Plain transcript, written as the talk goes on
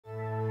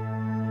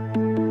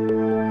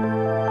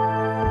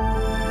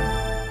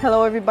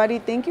Hello everybody,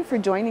 thank you for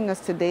joining us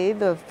today,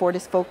 the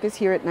Fortis Focus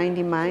here at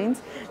 90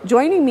 Minds.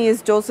 Joining me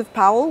is Joseph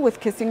Powell with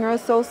Kissinger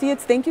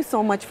Associates. Thank you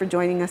so much for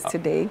joining us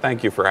today.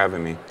 Thank you for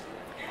having me.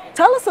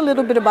 Tell us a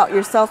little bit about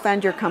yourself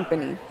and your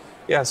company.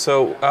 Yeah,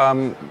 so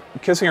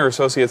Kissinger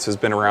Associates has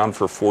been around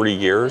for 40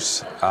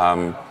 years.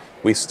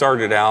 We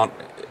started out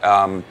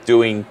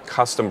doing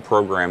custom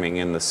programming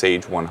in the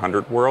Sage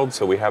 100 world,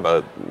 so we have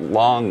a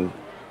long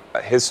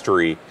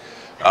history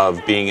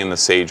of being in the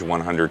Sage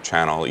 100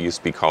 channel. It used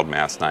to be called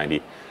Mass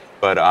 90.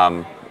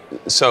 But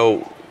so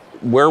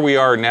where we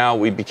are now,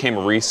 we became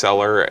a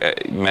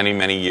reseller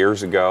many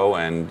years ago,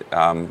 and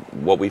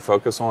what we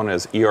focus on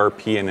is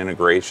ERP and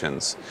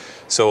integrations.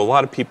 So a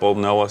lot of people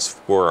know us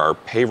for our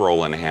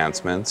payroll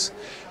enhancements,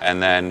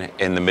 and then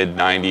in the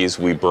mid-90s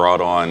we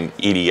brought on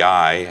EDI,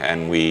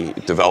 and we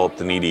developed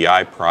an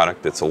EDI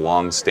product that's a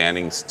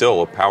long-standing,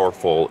 still a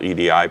powerful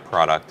EDI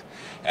product.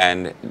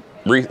 And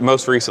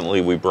most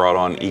recently we brought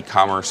on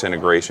e-commerce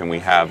integration. We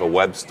have a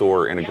web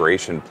store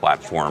integration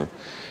platform,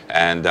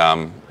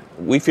 and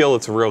we feel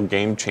it's a real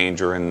game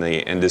changer in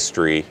the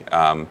industry,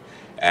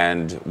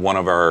 and one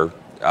of our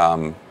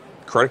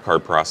credit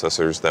card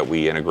processors that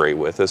we integrate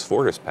with is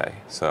Fortis Pay.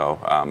 So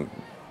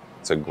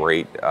it's a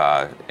great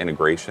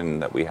integration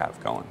that we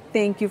have going.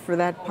 Thank you for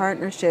that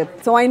partnership.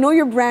 So I know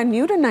you're brand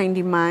new to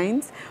 90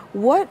 Minds.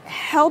 What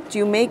helped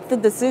you make the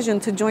decision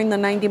to join the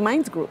 90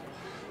 Minds group?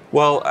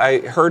 Well, I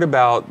heard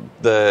about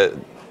the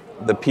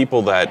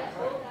people that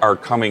are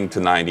coming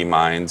to 90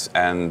 Minds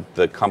and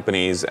the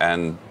companies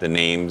and the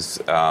names.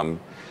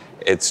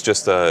 It's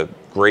just a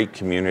great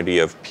community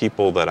of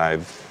people that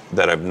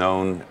I've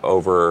known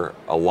over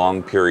a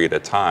long period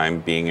of time,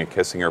 being a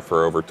Kissinger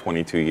for over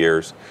 22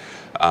 years.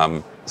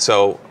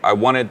 So I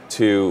wanted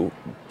to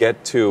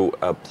get to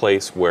a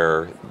place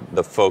where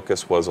the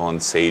focus was on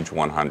Sage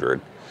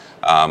 100.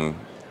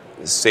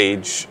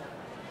 Sage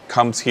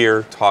comes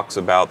here, talks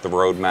about the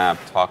roadmap,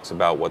 talks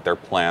about what their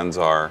plans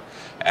are,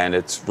 and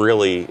it's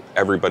really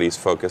everybody's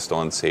focused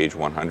on Sage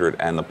 100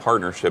 and the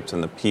partnerships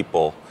and the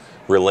people,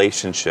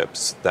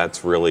 relationships.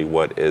 That's really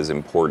what is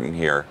important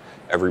here.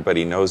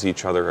 Everybody knows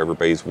each other,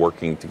 everybody's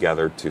working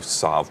together to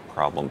solve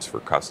problems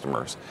for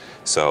customers.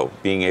 So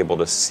being able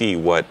to see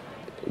what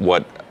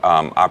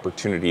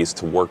opportunities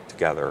to work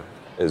together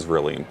is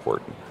really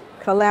important.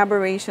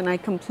 Collaboration, I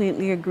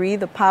completely agree.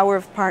 The power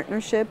of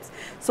partnerships.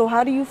 So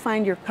how do you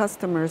find your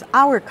customers,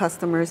 our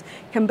customers,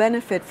 can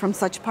benefit from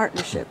such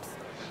partnerships?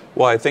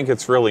 Well, I think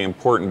it's really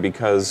important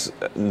because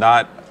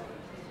not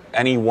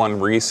any one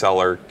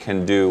reseller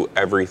can do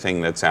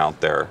everything that's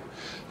out there.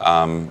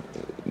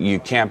 You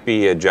can't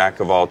be a jack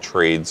of all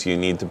trades. You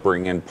need to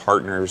bring in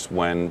partners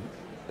when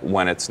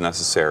it's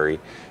necessary.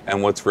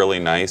 And what's really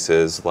nice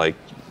is, like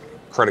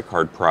credit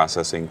card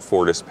processing,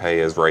 Fortis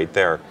Pay is right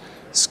there.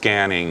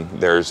 Scanning,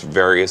 there's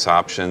various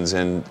options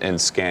in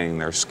scanning.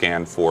 There's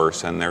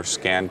ScanForce and there's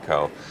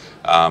ScanCo.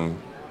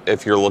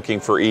 If you're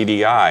looking for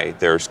EDI,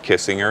 there's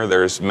Kissinger.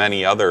 There's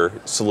many other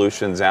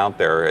solutions out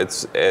there.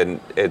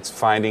 It's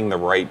finding the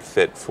right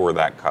fit for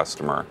that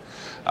customer.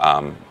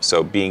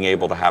 So being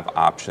able to have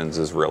options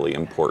is really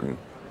important.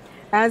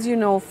 As you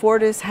know,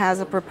 Fortis has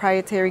a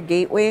proprietary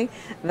gateway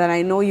that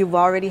I know you've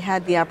already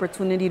had the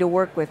opportunity to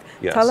work with.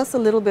 Yes. Tell us a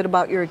little bit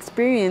about your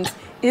experience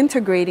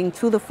integrating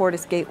to the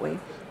Fortis gateway.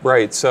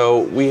 Right, so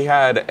we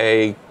had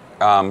a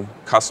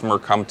customer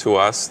come to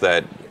us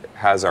that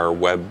has our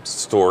web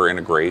store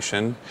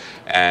integration,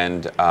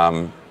 and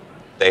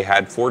they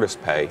had Fortis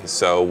Pay.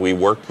 So we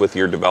worked with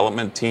your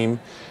development team.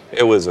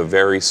 It was a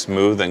very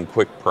smooth and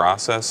quick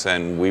process,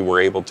 and we were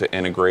able to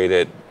integrate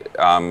it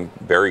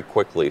very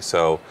quickly.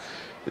 So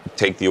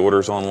take the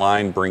orders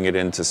online, bring it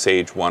into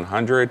Sage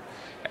 100,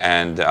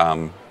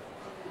 and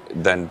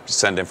then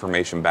send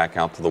information back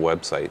out to the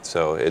website.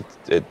 So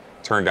it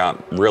turned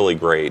out really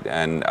great,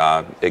 and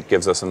it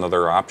gives us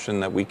another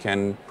option that we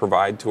can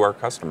provide to our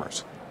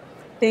customers.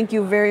 Thank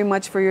you very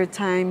much for your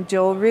time,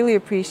 Joe. Really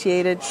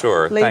appreciate it.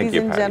 Sure. Ladies Thank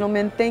you, and Patty.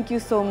 gentlemen, thank you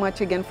so much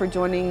again for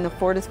joining the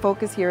Fortis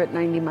Focus here at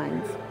 90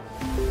 Minds.